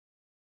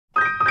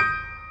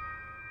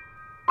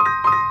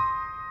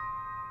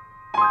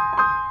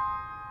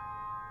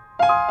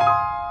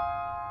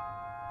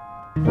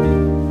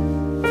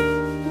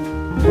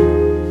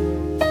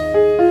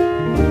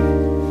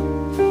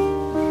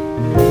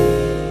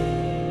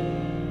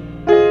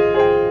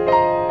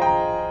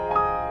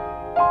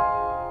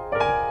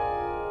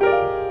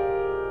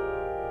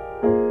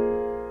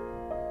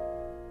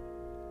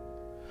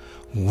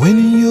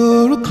When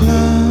you're a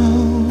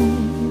clown,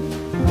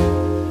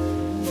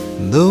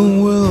 the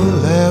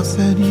world laughs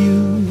at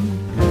you.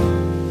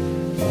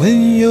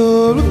 When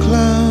you're a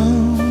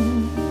clown,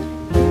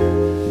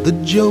 the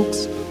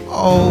joke's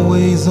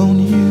always on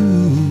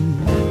you.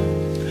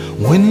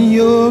 When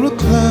you're a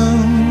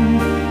clown,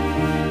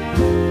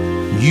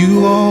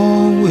 you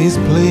always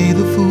play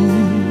the fool.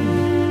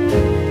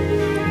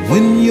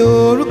 When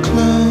you're a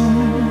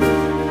clown,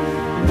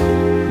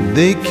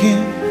 they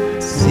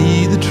can't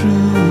see the truth.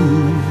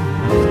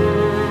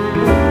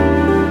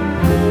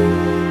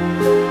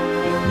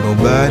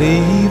 Nobody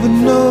even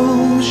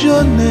knows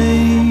your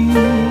name.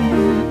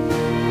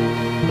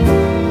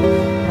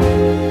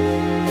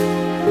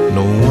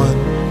 No one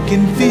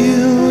can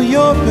feel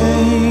your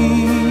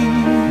pain.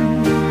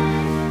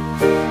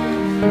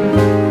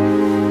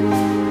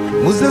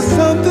 Was there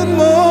something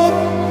more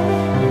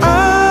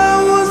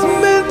I was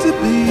meant to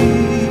be?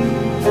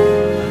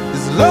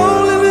 This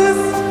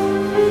loneliness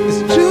is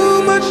too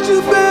much to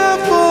bear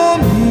for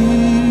me.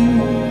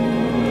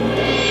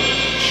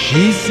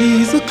 She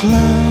sees a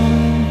clown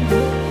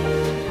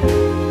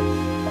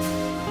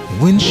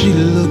when she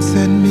looks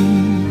at me.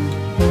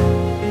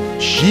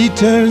 She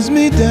turns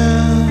me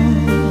down.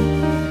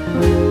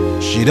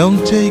 She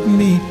don't take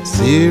me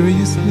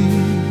seriously.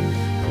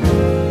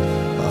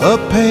 A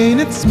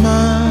painted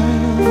smile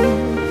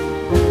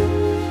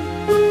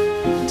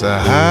to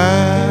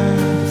hide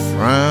the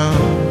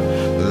frown.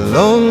 The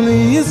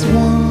loneliest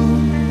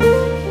one,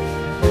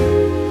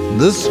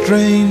 the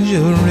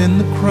stranger in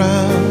the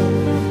crowd.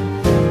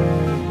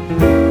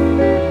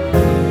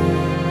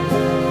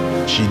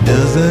 She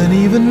doesn't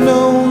even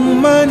know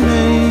my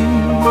name.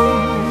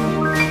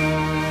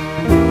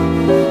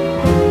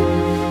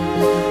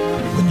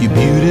 When you're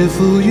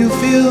beautiful, you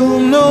feel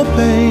no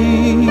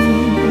pain.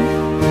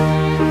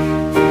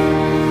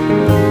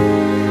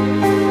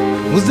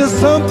 Was there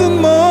something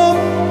more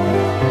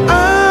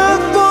I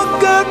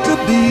forgot to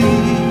be?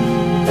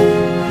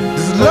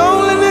 This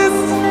loneliness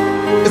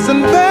is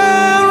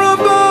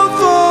unbearable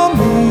for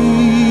me.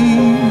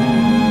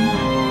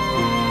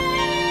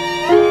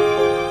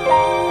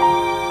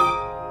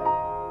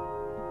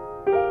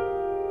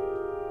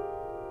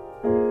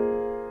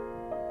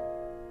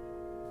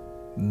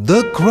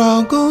 The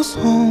crowd goes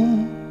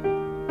home.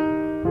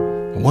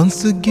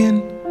 Once again,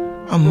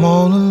 I'm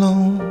all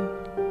alone.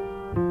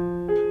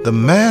 The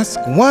mask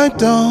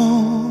wiped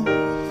off,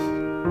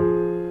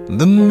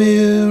 the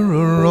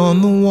mirror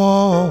on the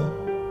wall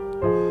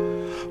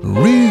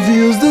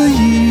reveals the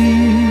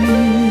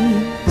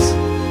years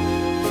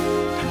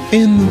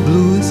in the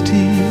bluest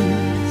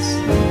tears.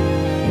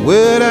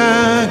 Where'd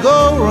I go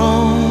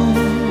wrong?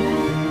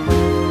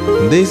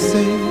 They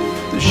say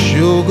the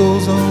show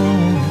goes on.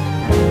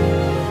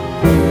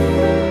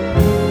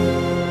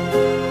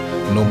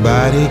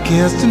 Nobody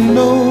cares to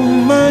know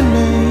my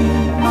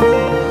name.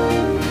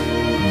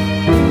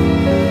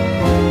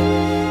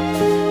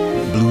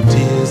 Blue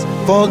tears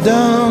fall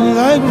down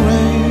like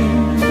rain.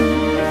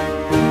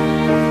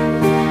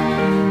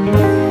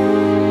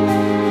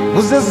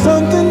 Was there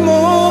something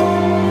more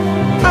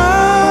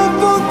I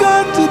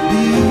forgot to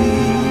be?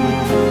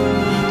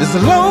 This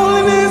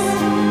loneliness